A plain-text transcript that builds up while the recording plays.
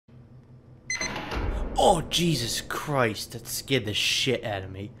Oh, Jesus Christ. That scared the shit out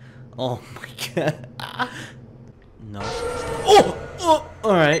of me. Oh, my God. No. Oh! Oh!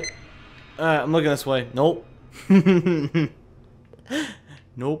 Alright. Alright, I'm looking this way. Nope.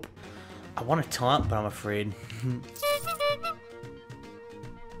 Nope. I want to taunt, but I'm afraid.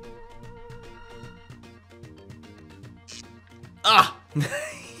 Ah!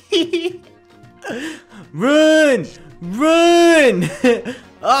 Run! Run!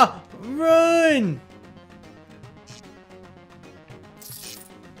 Ah! Run!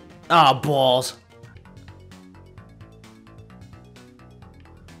 Ah, balls.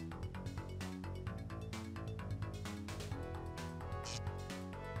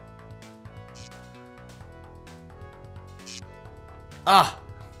 Ah!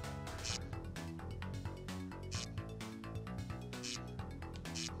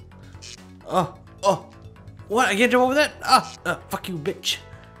 Oh! Oh! What? I can't jump over that? Ah! Fuck you, bitch!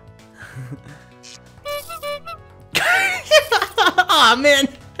 Aw, man!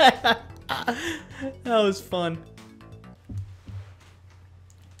 That was fun.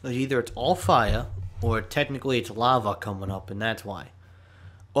 Either it's all fire, or technically it's lava coming up, and that's why.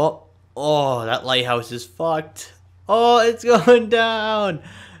 Oh! Oh, that lighthouse is fucked. Oh, it's going down!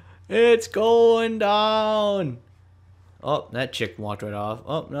 It's going down! Oh, that chick walked right off.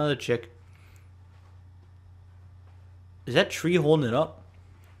 Oh, another chick. Is that tree holding it up?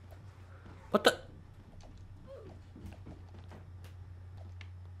 What the?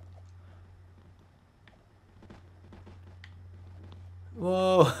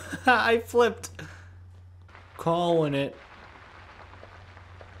 Whoa, I flipped. Calling it.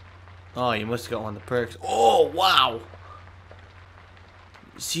 Oh, you must have got one of the perks. Oh, wow.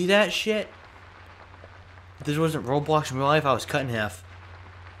 See that shit? If this wasn't Roblox in real life, I was cut in half.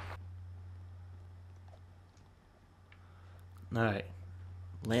 Alright.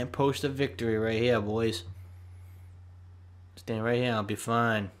 Lamppost of victory right here, boys. Stand right here, I'll be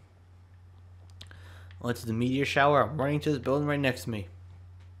fine. Well, it's the meteor shower. I'm running to this building right next to me.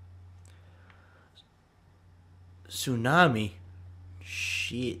 Tsunami?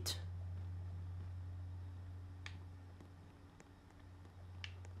 Shit.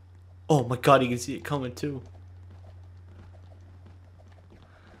 Oh my god, you can see it coming too.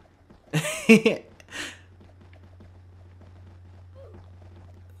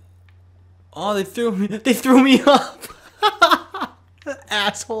 Oh, they threw me up.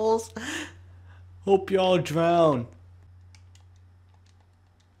 Assholes. Hope y'all drown.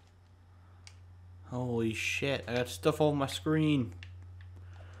 Holy shit, I got stuff over my screen.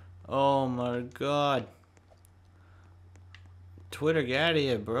 Oh my god. Twitter, get out of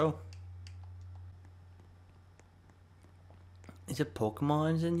here, bro. Is it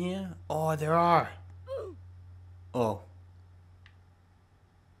Pokemons in here? Oh, there are. Oh.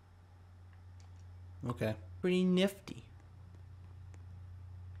 Okay. Pretty nifty.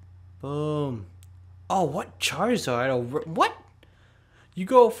 Boom. Oh, what Charizard over? What? You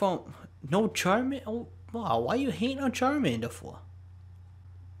go from no Charmander? Oh, wow. Why are you hating on Charmander for?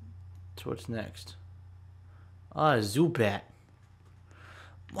 So what's next? Ah, Zubat.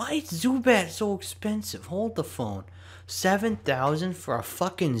 Why is Zubat so expensive? Hold the phone. 7,000 for a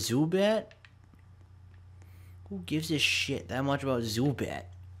fucking Zubat? Who gives a shit that much about Zubat?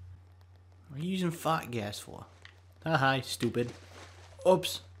 What are you using fart gas for? Haha, stupid.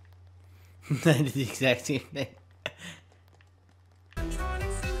 Oops. I did the exact same thing.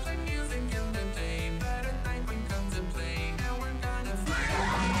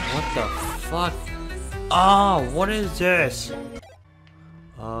 What the fuck? Oh, what is this?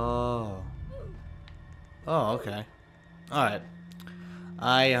 Oh. Oh, okay. Alright.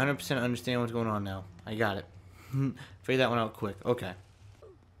 I 100% understand what's going on now. I got it. Figure that one out quick. Okay.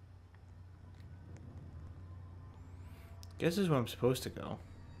 Guess this is where I'm supposed to go.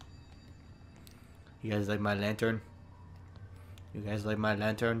 You guys like my lantern? You guys like my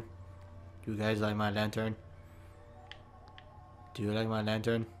lantern? You guys like my lantern? Do you like my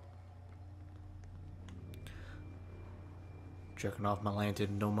lantern? Jerking off my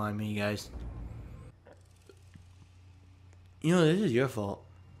lantern, don't mind me, guys. You know, this is your fault.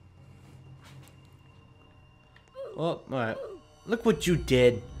 Oh, alright. Look what you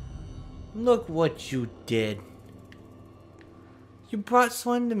did. Look what you did. You brought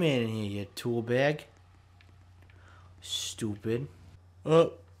Slenderman in here, you tool bag. Stupid.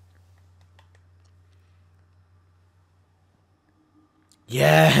 Oh.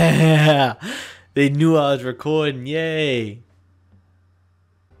 Yeah! They knew I was recording, yay!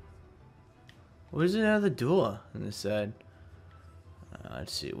 Where's the other door on this side?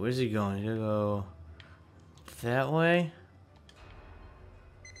 Let's see, where's he going? He's gonna go that way?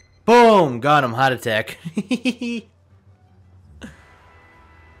 Boom! Boom! Got him. Heart attack.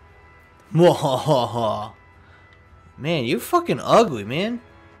 Whoa. Man, you fucking ugly, man.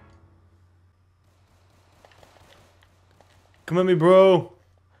 Come at me, bro.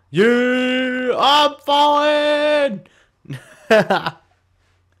 Yeah! I'm falling!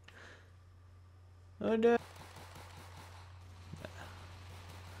 Oh, no.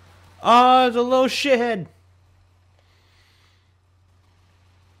 Oh, it's a little shithead.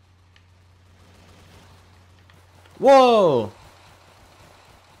 Whoa!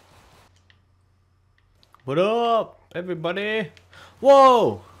 What up, everybody?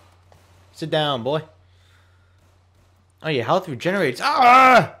 Whoa! Sit down, boy. Oh, your health regenerates.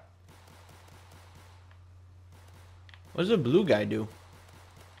 Ah! What does the blue guy do?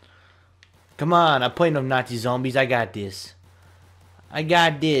 Come on, I'm playing them Nazi zombies. I got this. I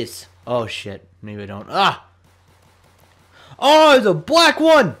got this. Oh, shit. Maybe I don't. Ah! Oh, it's a black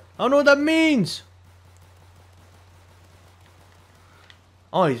one! I don't know what that means.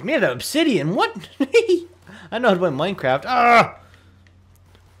 Oh, he's made of obsidian. What? I know how to play Minecraft. Ah!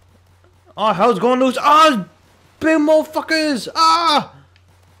 Oh, hell's going loose. Ah! Big motherfuckers! Ah!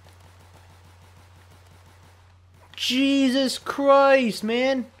 Jesus Christ,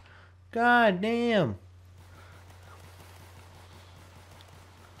 man. God damn.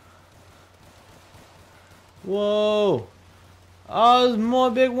 Whoa. Oh, there's more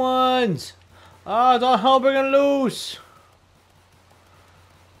big ones. Oh, it's all hell breaking loose.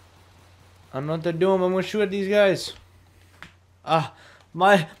 I don't know what they're doing. I'm gonna shoot at these guys. Ah,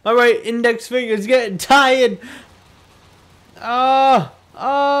 my right index finger is getting tired. Ah,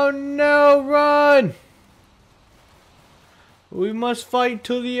 oh no, run! We must fight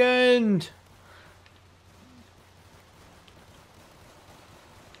till the end.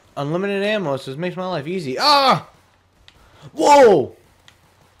 Unlimited ammo, so this makes my life easy. Ah! Whoa!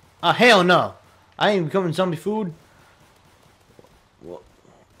 Ah, hell no! I ain't becoming zombie food.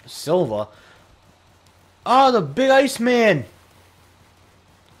 Silver. Oh, the big ice man.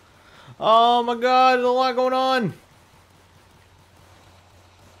 Oh my god, there's a lot going on.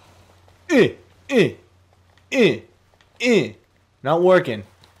 Not working.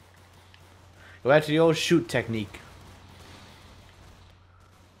 Go back to the old shoot technique.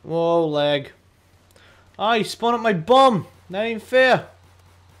 Whoa, lag. Oh, you spun up my bum. That ain't fair.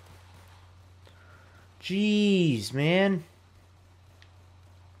 Jeez, man.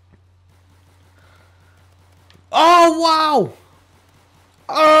 Oh,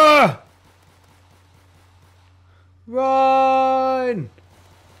 wow! Run!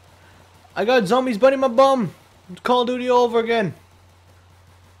 I got zombies biting my bum. Call of Duty over again.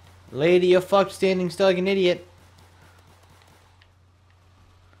 Lady, you fucked standing still like an idiot.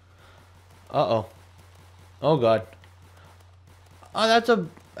 Uh-oh. Oh, God. Oh, that's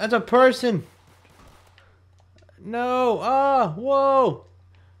a person. No. Ah, whoa.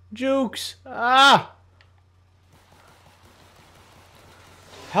 Jukes. Ah.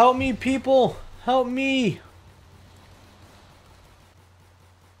 Help me, people. Help me.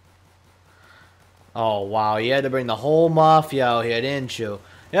 Oh, wow. You had to bring the whole mafia out here, didn't you?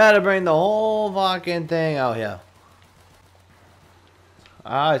 You had to bring the whole fucking thing out here.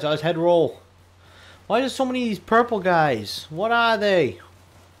 Ah, I saw his head roll. Why are there so many of these purple guys? What are they?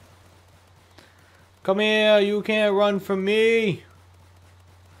 Come here. You can't run from me.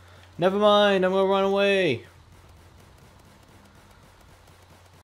 Never mind. I'm going to run away.